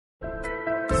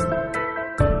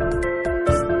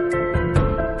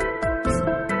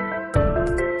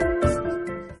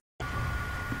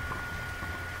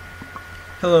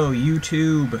Hello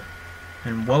YouTube,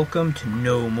 and welcome to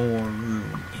No More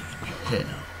Room in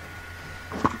Hell.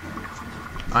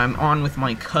 I'm on with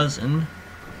my cousin.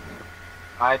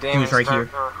 Hi, Damon. Who's right here.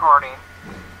 The recording.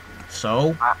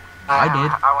 So, I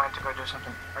did. I wanted to go do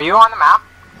something. Are you on the map?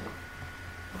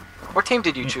 What team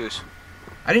did you choose?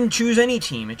 I didn't choose any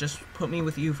team, it just put me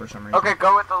with you for some reason. Okay,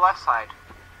 go with the left side.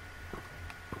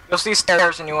 You'll see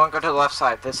stairs and you won't go to the left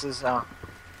side. This is Yeah,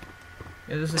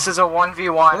 this is a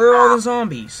 1v1. Where are all the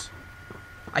zombies?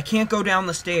 I can't go down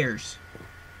the stairs.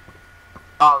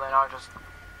 Oh, then I'll just...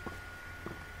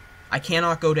 I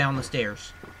cannot go down the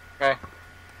stairs. Okay.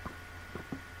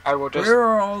 I will just... Where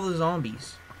are all the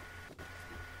zombies?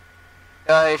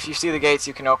 if you see the gates,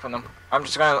 you can open them. I'm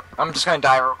just gonna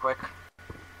die real quick.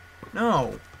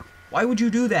 No. Why would you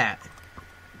do that?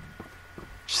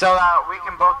 So that we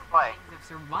can both play. Things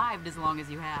have survived as long as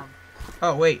you have.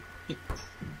 Oh, wait.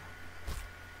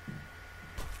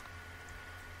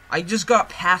 I just got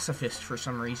pacifist for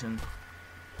some reason.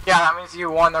 Yeah, that means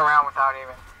you won the round without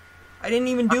even... I didn't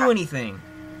even do Okay. anything.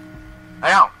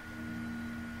 I know.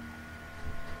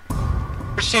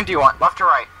 Which team do you want? Left or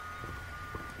right?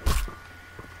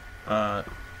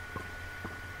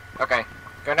 Okay.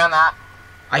 Go down that.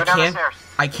 I Go down the can't. stairs.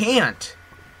 I can't.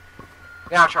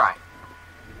 Now try.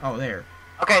 Oh, there.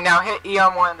 Okay, now hit E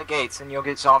on one of the gates and you'll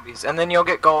get zombies. And then you'll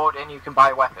get gold and you can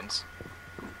buy weapons.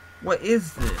 What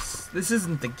is this? This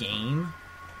isn't the game.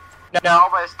 No,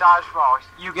 but it's dodgeball.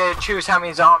 You get to choose how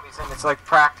many zombies and it's like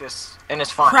practice. And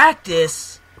it's fun.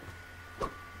 Practice?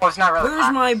 Well, it's not really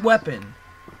Where's my practice. weapon?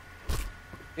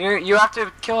 You have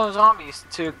to kill the zombies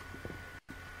to...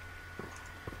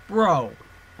 Bro,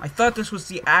 I thought this was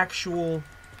the actual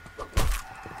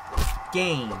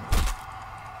game.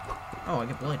 Oh, I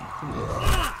get bloody. Cool.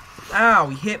 Ow,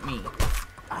 he hit me.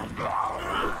 I'm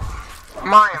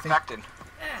already infected.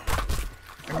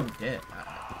 I'm dead.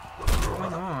 What's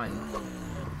going on?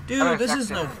 I'm Dude, this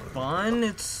is infected. no fun.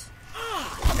 It's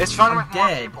Fun I'm with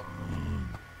dead. more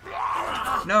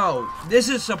people. No, this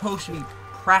is supposed to be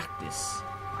practice.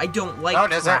 I don't like No,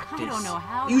 it isn't. practice. I don't know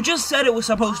how. You just said it was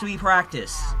supposed to be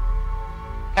practice.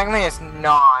 Technically it's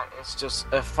not. It's just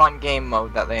a fun game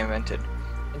mode that they invented.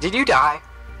 Did you die?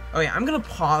 Oh yeah, I'm gonna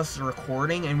pause the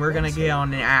recording and we're gonna get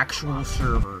on an actual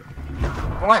server.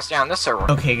 I want to stay on this server.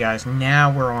 Okay guys,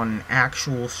 now we're on an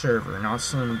actual server, not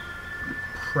some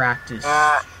practice.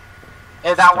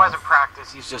 If that wasn't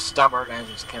practice, he's just stubborn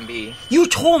as can be. You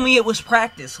told me it was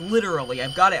practice, literally.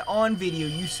 I've got it on video,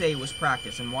 you say it was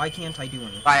practice, and why can't I do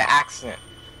anything? By accident.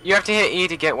 You have to hit E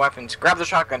to get weapons. Grab the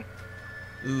shotgun.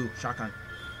 Ooh, shotgun.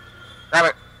 Grab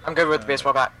it. I'm good with the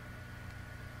baseball bat.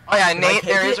 Oh yeah, Did I Nate, take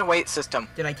there it? is a weight system.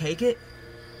 Did I take it?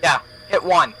 Yeah, hit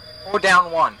 1. Hold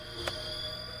down 1.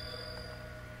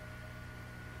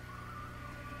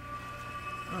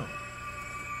 Oh.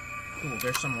 Cool,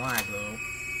 there's some lag though.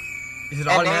 Is it And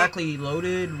automatically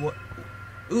loaded? What?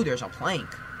 Ooh, there's a plank.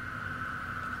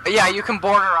 But yeah, you can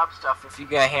border up stuff if you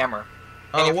get a hammer.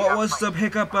 And if you What have was the plank.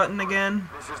 pickup button again?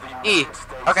 E.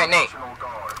 Okay, Nate.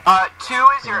 2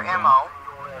 is your ammo.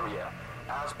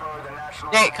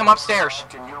 Nate, come upstairs.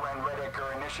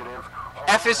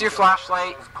 F is your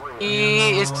flashlight.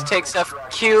 E is to take stuff.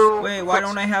 Q. Wait, why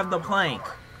don't I have the plank?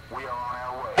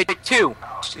 2.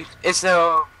 It's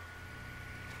the...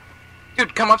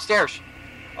 Dude, come upstairs.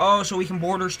 Oh, so we can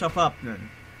border stuff up then.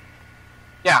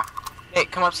 Yeah.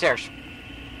 Nate, come upstairs.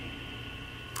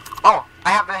 Oh,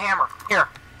 I have the hammer. Here,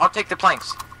 I'll take the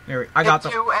planks. There, I got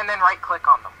Hit the. 2 and then right click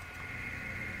on them.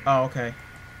 Oh, okay.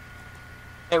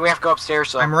 Hey, we have to go upstairs,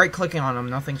 so... I'm right clicking on them.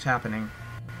 Nothing's happening.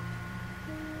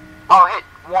 Oh, hit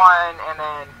 1 and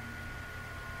then...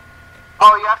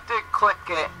 Oh, you have to click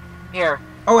it. Here.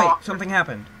 Oh wait, something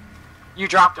happened. You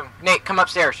dropped him. Nate, come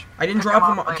upstairs. I didn't Pick drop him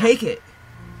them up all. later. Take it.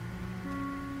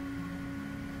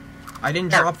 I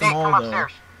didn't Here, drop them Nate, all come though.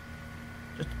 upstairs.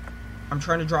 I'm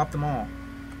trying to drop them all.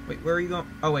 Wait, where are you going?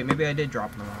 Oh wait, maybe I did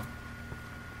drop them all.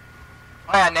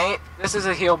 Oh yeah, Nate, this is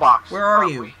a heal box. Where are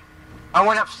you? I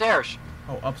went upstairs.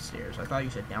 Oh, upstairs. I thought you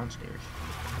said downstairs.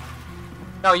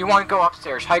 No, you want to go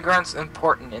upstairs. High ground's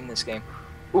important in this game.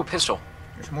 Ooh, pistol.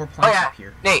 There's more Oh planks yeah, up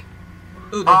here. Nate.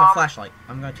 Ooh, there's a flashlight.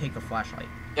 I'm gonna take the flashlight.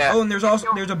 Yeah. Oh, and there's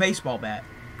a baseball bat.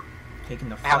 Taking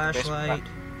the I have the baseball flashlight.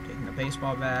 Taking the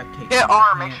baseball bat. Taking Hit the R.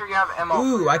 can. Make sure you have ammo.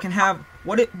 Ooh, I can have.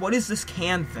 What is this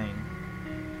can thing?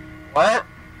 What?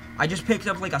 I just picked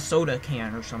up like a soda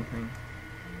can or something.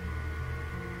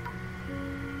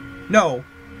 No.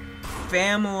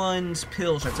 Famulins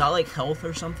pills. Is that like health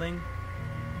or something?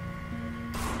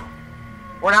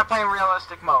 We're not playing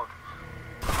realistic mode.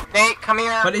 Nate, come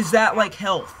here. But is that like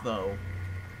health though?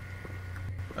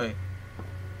 Hey.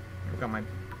 I've got my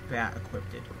bat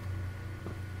equipped.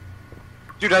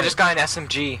 Dude, I just got an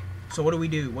SMG. So what do we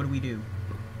do? What do we do?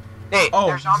 Hey, Oh,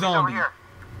 there's zombies over zombie. here.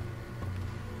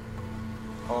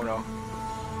 Oh no.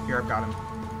 Here, I've got him.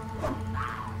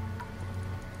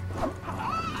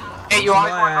 Hey, you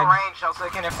always want Lag. no range, else they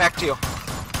can affect you.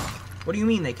 What do you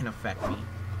mean they can affect me?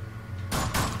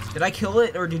 Did I kill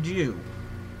it, or did you?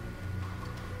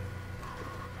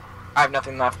 I have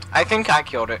nothing left. I think I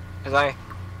killed it, because I...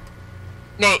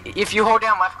 Nate, if you hold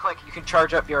down left click, you can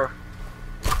charge up your,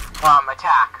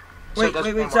 attack. So it Wait,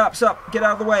 doesn't wait, work. stop, stop. Get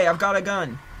out of the way. I've got a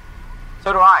gun.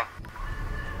 So do I.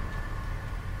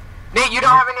 Nate, you don't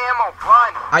have any ammo.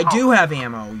 Run. I do have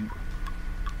ammo.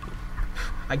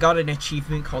 I got an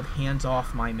achievement called Hands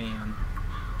Off My Man.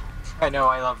 I know,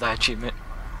 I love that achievement.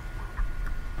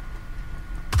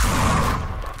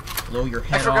 Blow your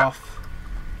head forgot- off.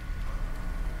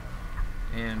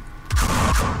 And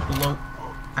blow.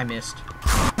 I missed.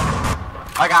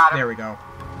 I got him. There we go.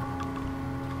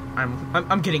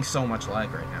 I'm getting so much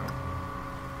lag right now.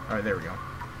 Alright, there we go.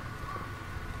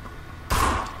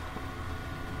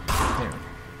 There we go.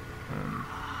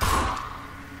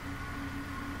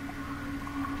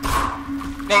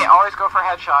 Nate, always go for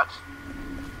headshots.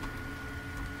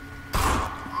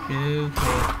 Okay.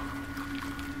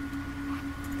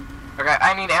 Okay,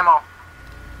 I need ammo.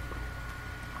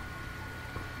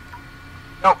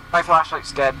 Nope, my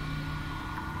flashlight's dead.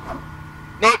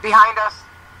 Nate, behind us.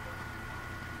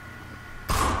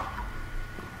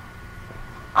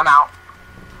 I'm out.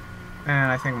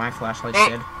 And I think my flashlight's Nate.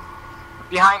 dead.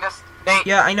 Behind us. Nate.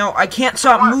 Yeah, I know. I can't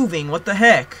stop Come on. moving. What the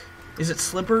heck? Is it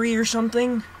slippery or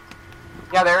something?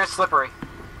 Yeah, there is slippery.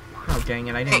 Oh, dang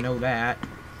it. I didn't know that.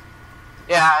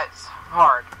 Yeah, it's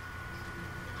hard.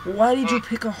 Well, why did you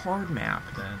pick a hard map,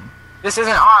 then? This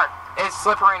isn't hard. It's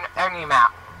slippery in any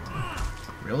map.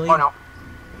 Really? Oh no.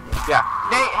 Yeah.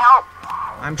 Nate, help!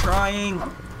 I'm trying.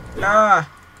 Ah!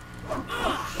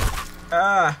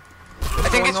 Ah! I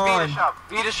think it's going V on? to shove.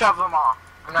 V to shove them all.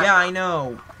 I'm not Yeah, sure. I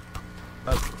know.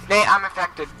 Nate, I'm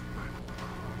infected.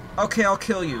 Okay, I'll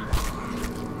kill you.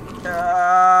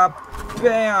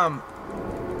 Bam!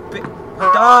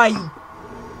 Die! you-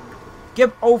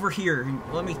 Get over here.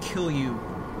 Let me kill you.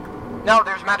 No,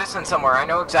 there's medicine somewhere. I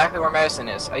know exactly where medicine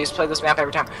is. I used to play this map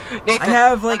every time. Nathan, I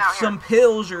have, like, run out here. some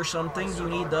pills or something. Do you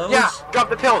need those? Yeah, drop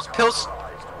the pills. Pills,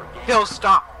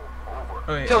 stop.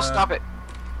 Okay, Pills, stop it.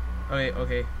 Okay,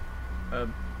 okay.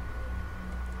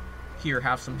 Here,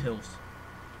 have some pills.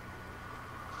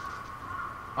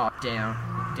 Oh, damn.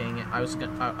 Dang it. I was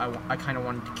gonna, I kind of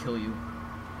wanted to kill you.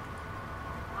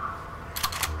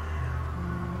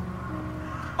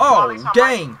 Oh, Zombies on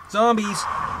dang! Zombies!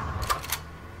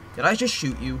 Did I just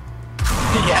shoot you?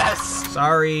 Yes.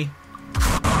 Sorry.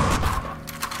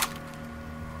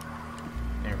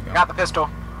 There we go. Got the pistol.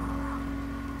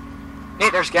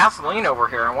 Nate, there's gasoline over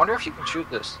here. I wonder if you can shoot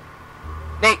this.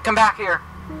 Nate, come back here.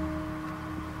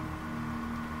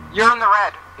 You're in the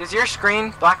red. Is your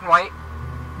screen black and white?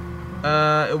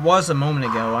 It was a moment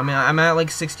ago. I mean, I'm at like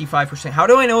 65%. How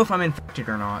do I know if I'm infected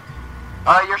or not?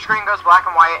 Your screen goes black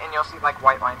and white, and you'll see like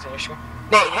white lines in your screen.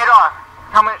 Nate, hit R.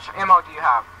 How much ammo do you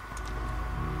have?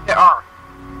 Hit R.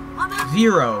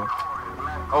 0.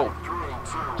 Oh.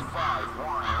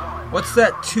 What's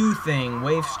that 2 thing?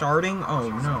 Wave starting? Oh,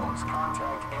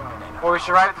 no. Well, we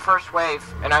survived the first wave,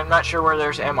 and I'm not sure where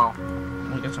there's ammo.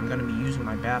 Well, I guess I'm gonna be using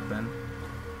my bat then.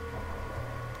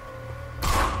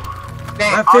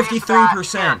 Nate, I'm at I'll use the bat.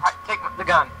 53%. Here, take the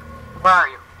gun. Where are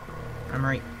you? I'm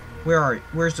right. Where are you?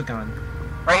 Where's the gun?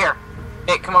 Right here.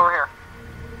 Nate, come over here.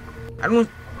 I don't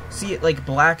see it like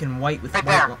black and white with Right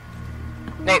white. there.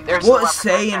 Nate, there's Will the it weapon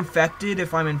say right there. infected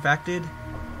if I'm infected?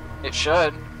 It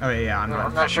should. Oh yeah, I'm not.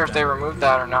 I'm not sure if they removed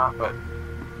that or not, but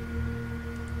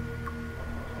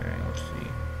Okay, let's see.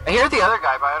 I hear the other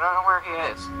guy, but I don't know where he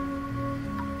is.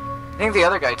 I think the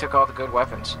other guy took all the good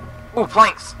weapons. Ooh,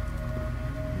 planks.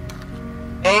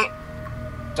 Hey,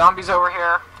 zombies over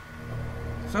here.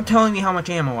 It's not telling me how much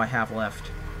ammo I have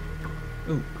left.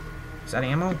 Ooh, is that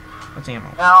ammo? That's ammo.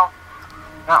 No,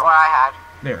 not what I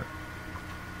had. There.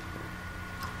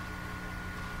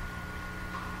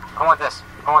 I want this.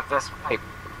 I want this pipe.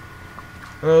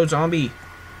 Oh, zombie.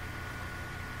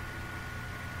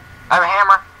 I have a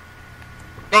hammer.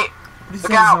 Nate, What is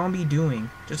Look that out. zombie doing?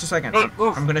 Just a second. Nate,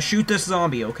 move. I'm gonna shoot this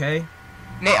zombie, okay?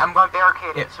 Nate, I'm going to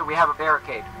barricade Yeah. it so we have a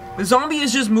barricade. The zombie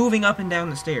is just moving up and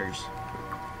down the stairs.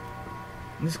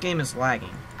 And this game is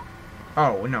lagging.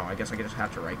 Oh, no, I guess I just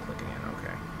have to right-click again,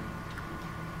 okay.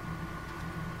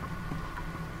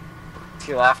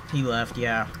 He left. He left,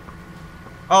 yeah.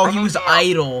 Oh, I he mean, was yeah.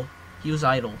 idle. He was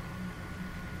idle.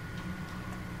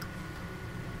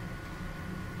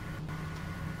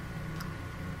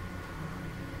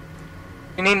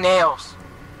 We need nails.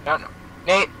 No.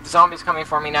 Nate, the zombie's coming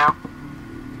for me now.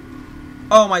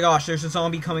 Oh my gosh, there's a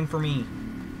zombie coming for me.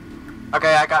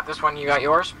 Okay, I got this one. You got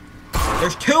yours?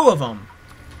 There's 2 of them.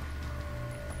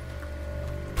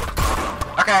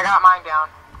 Okay, I got mine down.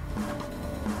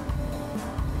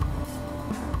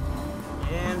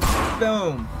 And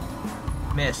boom.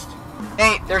 Missed.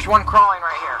 Nate, there's one crawling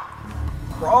right here.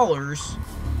 Crawlers?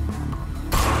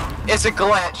 It's a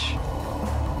glitch.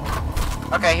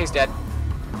 Okay, he's dead.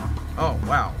 Oh,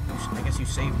 wow. I guess you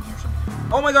saved me or something.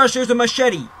 Oh my gosh, there's a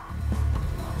machete.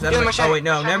 Is that Yeah, a machete. Oh wait,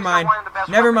 no, Machetes never are mind. one of the best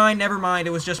Never weapons. mind.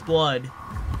 It was just blood.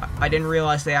 I didn't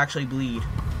realize they actually bleed.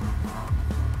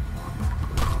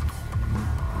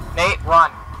 Nate,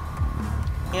 run.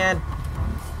 And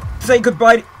say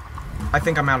goodbye to... I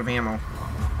think I'm out of ammo.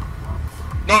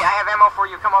 Nate, I have ammo for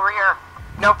you. Come over here.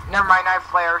 Nope, never mind. I have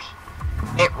flares.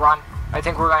 Nate, run. I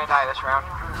think we're gonna die this round.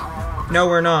 No,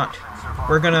 we're not.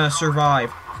 We're gonna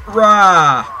survive.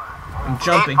 Rah! I'm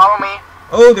jumping. Nate, follow me.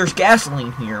 Oh, there's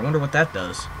gasoline here. I wonder what that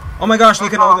does. Oh my gosh,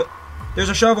 look at all the... There's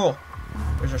a shovel.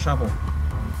 There's a shovel.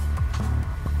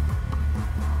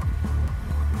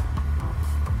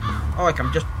 Oh, like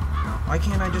I'm just... Why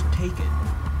can't I just take it?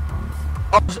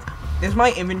 Oh, is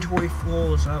my inventory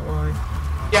full? Is that why?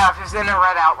 Yeah, if it's in a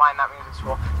red outline, that means it's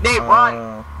full. Nate,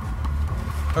 run!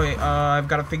 Okay, I've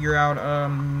got to figure out,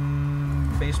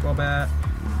 baseball bat.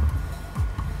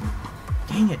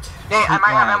 Dang it. Nate, I Hate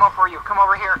might have lag. ammo for you. Come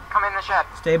over here. Come in the shed.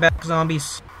 Stay back,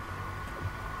 zombies.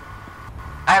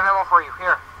 I have ammo for you.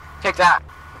 Here. Take that.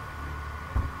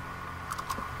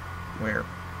 Where?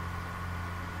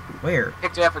 Where?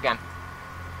 Picked it up again.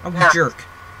 Oh, There. jerk.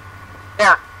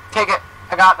 There. Take it.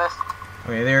 I got this.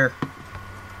 Okay, there.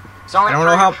 It's only I don't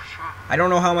know 3. I don't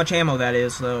know how much ammo that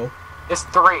is, though. It's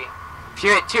 3. If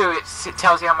you hit 2, it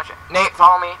tells you how much... Nate,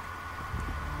 follow me.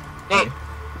 Nate. Okay.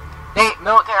 Nate,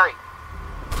 military.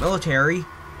 Military?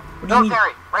 What do you mean?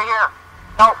 Military. Right here.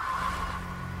 Help.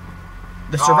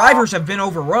 The survivors have been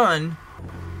overrun.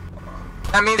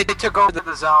 That means they took over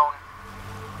the zone.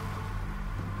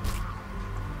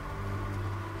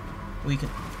 We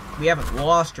haven't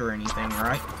lost or anything,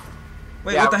 right?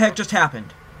 Wait, Yeah, what the heck just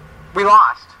happened? We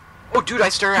lost. Oh, dude, I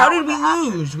started How out did with we the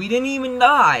hatchet. lose? We didn't even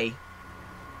die.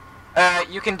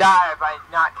 You can die by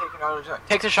not taking over the zone.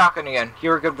 Take the shotgun again. You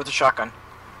were good with the shotgun.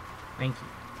 Thank you.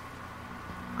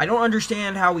 I don't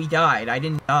understand how we died. I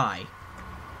didn't die.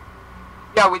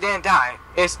 Yeah, we didn't die.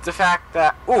 It's the fact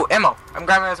that... Ooh, ammo. I'm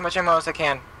grabbing as much ammo as I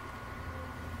can.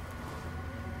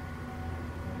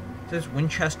 It says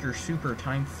Winchester Super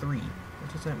 ×3.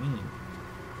 What does that mean?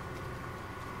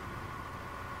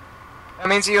 That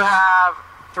means you have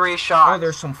 3 shots. Oh,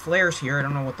 there's some flares here. I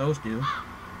don't know what those do.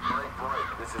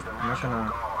 I'm not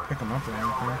gonna pick them up or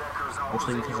anything.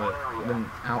 Mostly because I didn't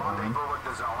outline.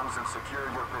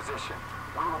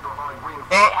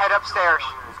 Nate, head upstairs.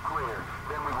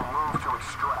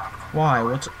 Why?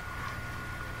 What's...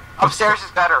 Upstairs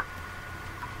is better.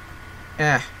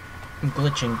 I'm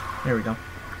glitching. There we go.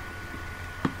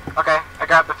 Okay, I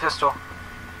grabbed the pistol.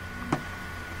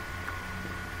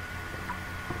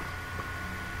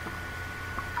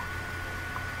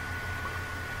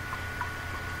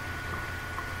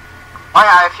 Oh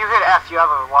yeah, if you hit F, you have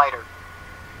a lighter.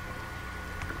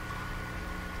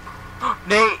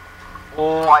 Nate!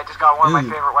 Oh, I just got one of my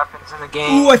Ooh. favorite weapons in the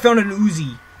game. Ooh, I found an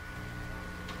Uzi.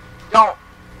 Don't.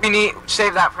 We need...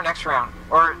 Save that for next round.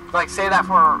 Or, like, save that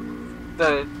for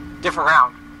the different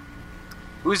round.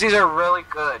 Uzis are really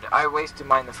good. I wasted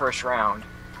mine the first round.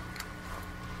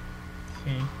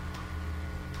 Okay.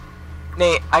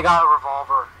 Nate, I got a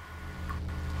revolver.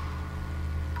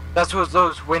 That's what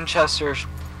those Winchester's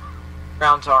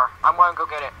rounds are. I'm gonna go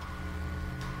get it.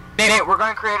 Nate, we're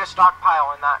gonna create a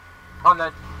stockpile in that... on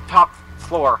the top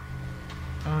floor.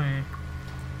 Okay.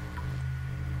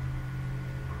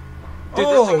 Dude,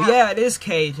 this Oh, thing has- yeah, it is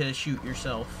K to shoot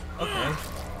yourself. Okay.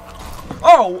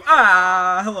 Oh,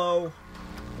 hello.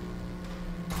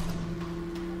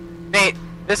 Nate,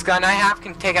 this gun I have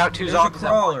can take out 2 There's a zombies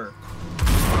at once. crawler.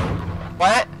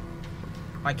 What?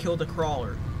 I killed a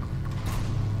crawler.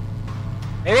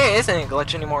 Maybe it isn't a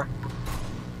glitch anymore.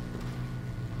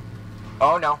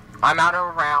 Oh no, I'm out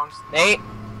of rounds. Nate,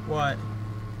 What?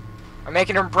 I'm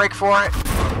making him break for it.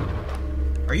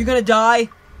 Are you gonna die?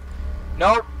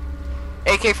 Nope.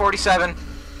 AK-47.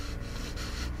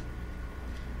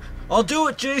 I'll do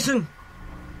it, Jason.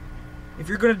 If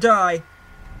you're gonna die,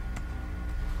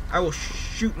 I will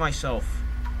shoot myself.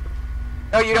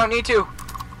 No, you don't need to.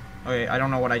 Okay, I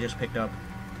don't know what I just picked up.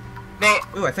 Nate,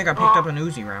 Ooh, I think I picked up an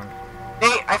Uzi round.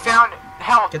 Nate, I found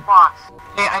health Get- box.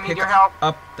 Nate, I need Pick your help.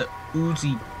 up the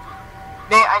Uzi.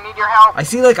 Nate, I need your help. I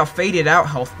see like a faded out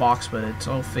health box, but it's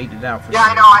all faded out. For Yeah,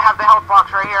 I know. I have the health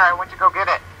box right here. I went to go get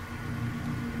it.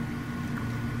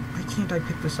 Why can't I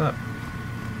pick this up?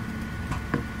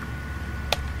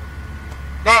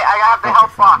 Nate, I have the Okay,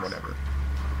 health fine, box. whatever.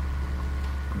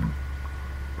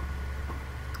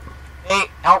 Nate,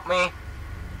 help me.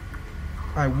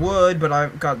 I would, but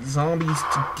I've got zombies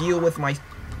to deal with my...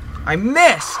 I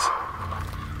missed!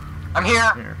 I'm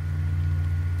here. Here.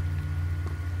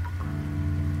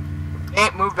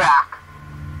 Nate, move back.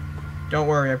 Don't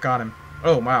worry, I've got him.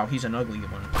 Oh, wow, he's an ugly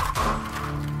one.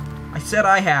 I said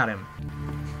I had him.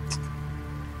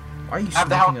 Why are you Have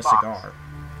the smoking a health box. cigar?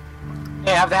 Nate,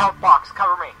 I have the health box.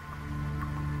 Cover me.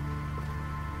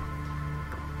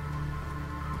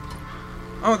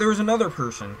 Oh, there was another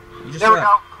person. You just There we left.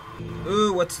 go.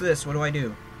 Ooh, what's this? What do I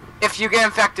do? If you get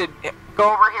infected,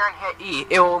 go over here and hit E.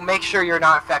 It will make sure you're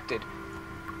not infected.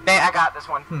 Nate, I got this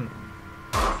one.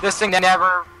 This thing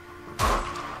never...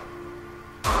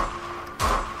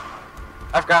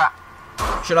 I've got...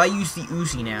 Should I use the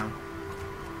Uzi now?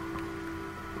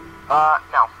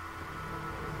 No.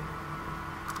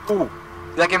 Ooh.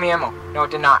 Did that give me ammo? No,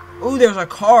 it did not. Ooh, there's a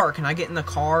car. Can I get in the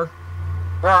car?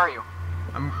 Where are you?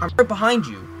 I'm right behind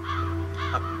you.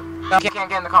 No, you can't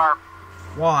get in the car.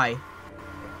 Why?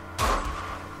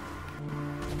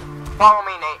 Follow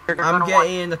me, Nate. You're I'm gonna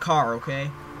getting in the car, okay?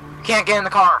 You can't get in the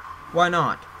car. Why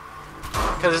not?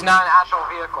 Because it's not an actual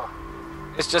vehicle.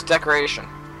 It's just decoration.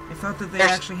 I thought that they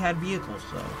There's- actually had vehicles,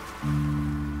 though.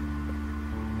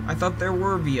 I thought there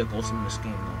were vehicles in this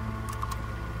game, though.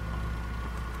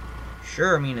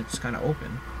 Sure, I mean, it's kind of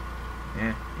open.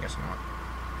 Eh, I guess not.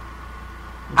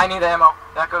 I need the ammo.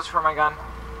 That goes for my gun.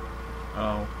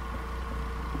 Oh.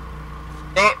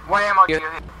 Nate, what ammo do you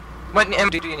hit? What ammo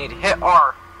do you need? Hit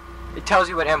R. It tells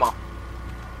you what ammo.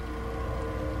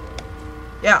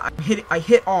 Yeah, I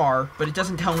hit R, but it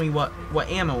doesn't tell me what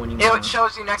ammo anymore. It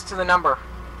shows you next to the number.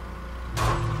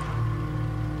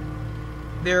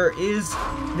 There is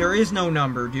no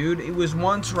number, dude. It was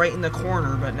once right in the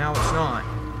corner, but now it's not.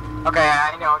 Okay,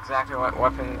 I know exactly what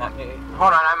weapon that needs.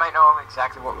 Hold on, I might know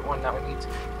exactly what one that one needs.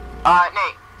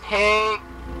 Nate, hey,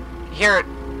 here.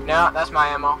 No, that's my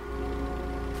ammo.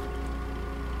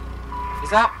 Is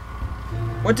that?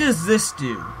 What does this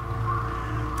do?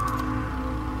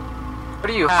 What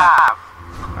do you have?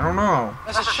 I don't know.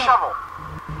 That's a shovel.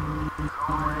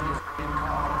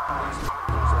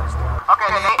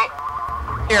 Okay, Nate.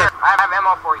 Here, I have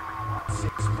ammo for you.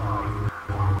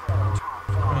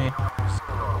 Okay.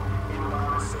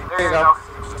 There you go.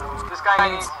 This guy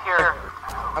needs here.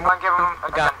 I'm gonna give him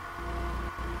a gun.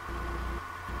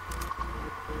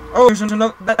 Oh, there's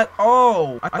another.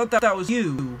 Oh, I thought that was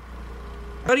you.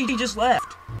 I thought he just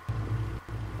left.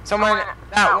 Someone,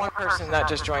 that one person that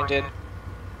just joined did.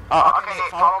 Okay,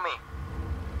 Nate, follow me.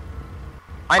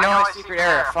 I know a secret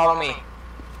area. Follow me.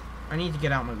 I need to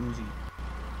get out my Uzi.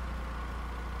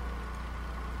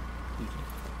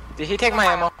 Did he take my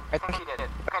ammo? I think he did. Okay,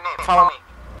 Nate, follow me.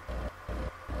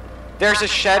 There's a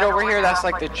shed over here that's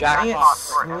like the Dang it, jackpot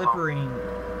for ammo. slippery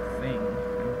thing.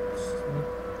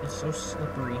 It's so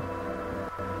slippery.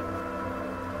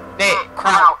 Nate,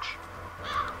 crouch.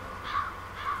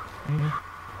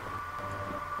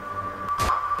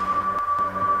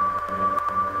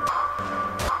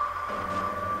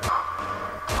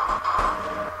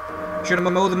 Should I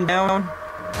mow them down?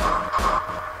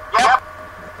 Yep.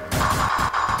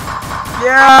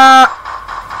 Yeah!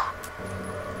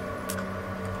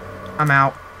 I'm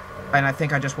out. And I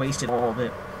think I just wasted all of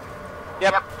it.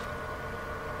 Yep.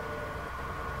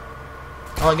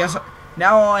 Oh, I guess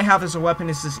now all I have as a weapon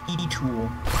is this E tool.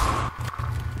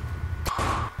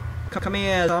 Come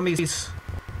here, zombies.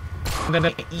 I'm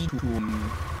gonna E tool you.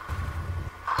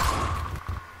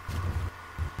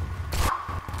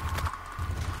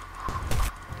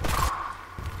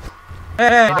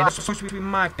 Hey, that's supposed to be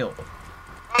my kill.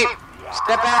 Nate,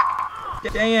 step back.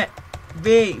 Dang it.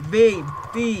 V,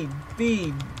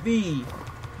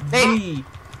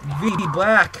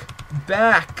 black,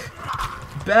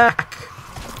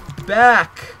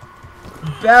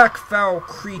 back, foul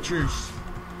creatures.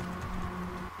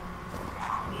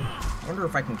 I wonder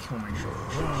if I can kill my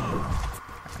shoulders.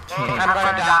 Nate, I'm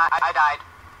gonna die. I died.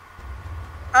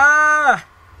 Ah!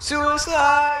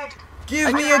 Suicide!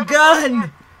 Give me a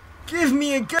gun! Give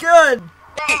me a gun!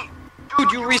 Nate!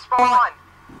 Dude, you respawn!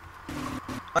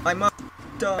 I must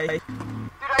die. Dude,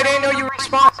 I didn't know you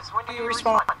respawn. When do you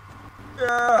respawn?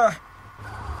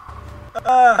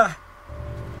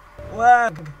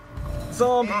 Lag.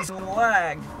 Zombies and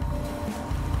lag.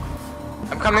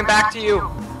 I'm coming back to you.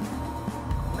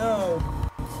 No.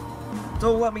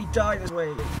 Don't let me die this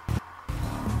way.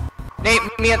 Nate,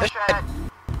 meet me at the shed.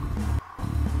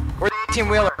 Where the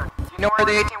 18-wheeler? Do you know where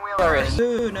the 18-wheeler is?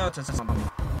 Ooh, no, it's a zombie.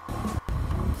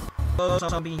 Oh,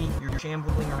 zombie, you're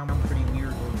shambling around pretty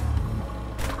weirdly.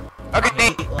 Okay,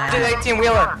 Nate, to the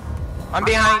 18-wheeler. I'm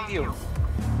behind you.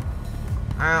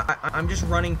 I'm just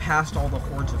running past all the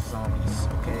hordes of zombies,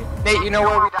 okay? Nate, you know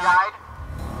where we died?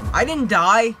 I didn't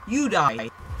die, you died.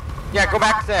 Yeah, go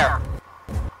back there.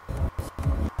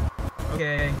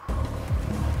 Okay.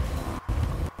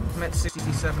 I'm at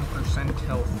 67%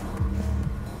 health.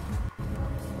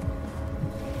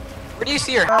 Where do you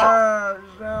see your health?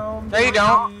 No, you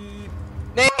don't.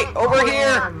 Nate, over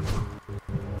here.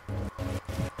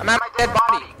 I'm at my dead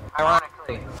body,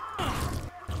 ironically.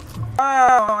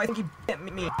 Oh, I think he bit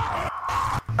me.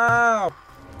 Oh.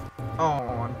 Oh,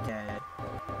 I'm dead.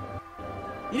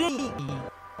 You didn't eat me.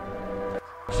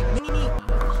 You didn't eat me.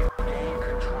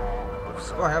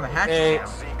 Oh, I have a hatchet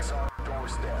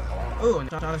now. Ooh,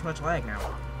 not as much lag now.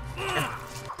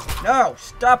 No,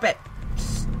 stop it.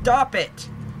 Stop it.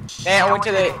 Nate, I went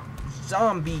to the...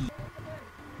 Zombie.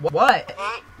 What?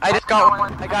 I just got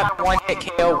one. I got a one-hit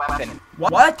KO weapon.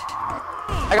 What?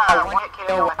 I got a one-hit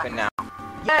KO weapon now.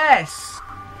 Yes!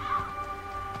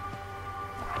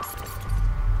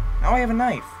 Now I have a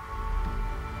knife.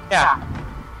 Yeah.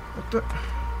 What the...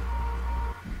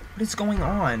 What is going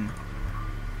on?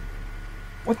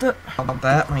 What the... How about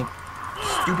that? My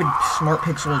stupid smart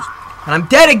pixels... And I'm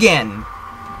dead again!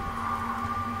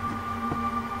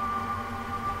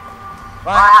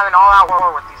 Well, I'm having all-out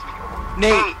war with these people.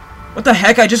 Nate! What the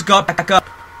heck? I just got back up.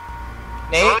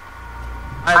 Nate?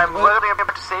 I'm literally able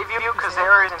to save you because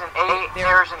there's an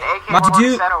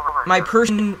AK-47 over my here.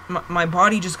 person... My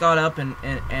body just got up and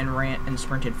ran and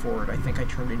sprinted forward. I think I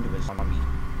turned into a zombie.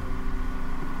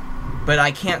 But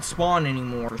I can't spawn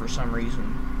anymore for some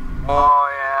reason. Oh,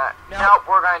 yeah. Nope,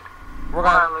 we're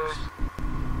gonna lose.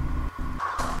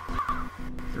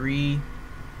 3,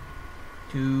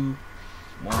 2,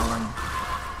 1.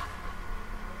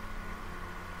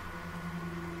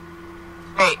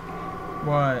 Nate.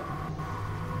 What?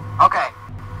 Okay.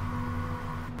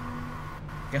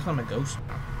 Guess I'm a ghost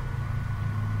now.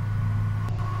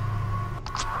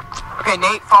 Okay,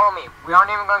 Nate, follow me. We aren't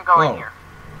even gonna go Whoa. in here.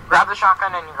 Grab the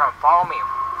shotgun and you're gonna follow me,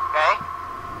 okay?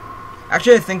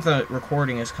 Actually, I think the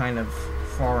recording is kind of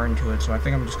far into it, so I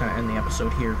think I'm just gonna end the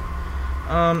episode here.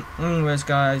 Anyways,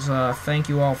 guys, thank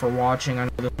you all for watching. I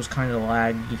know this was kind of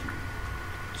laggy,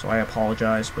 so I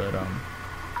apologize, but,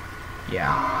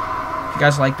 yeah. If you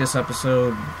guys like this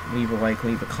episode, leave a like,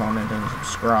 leave a comment, and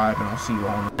subscribe, and I'll see you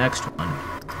all in the next one.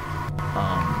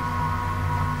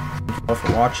 Thank you all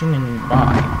for watching, and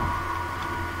bye.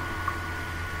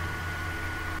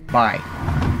 Bye.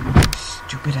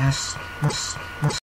 Stupid ass.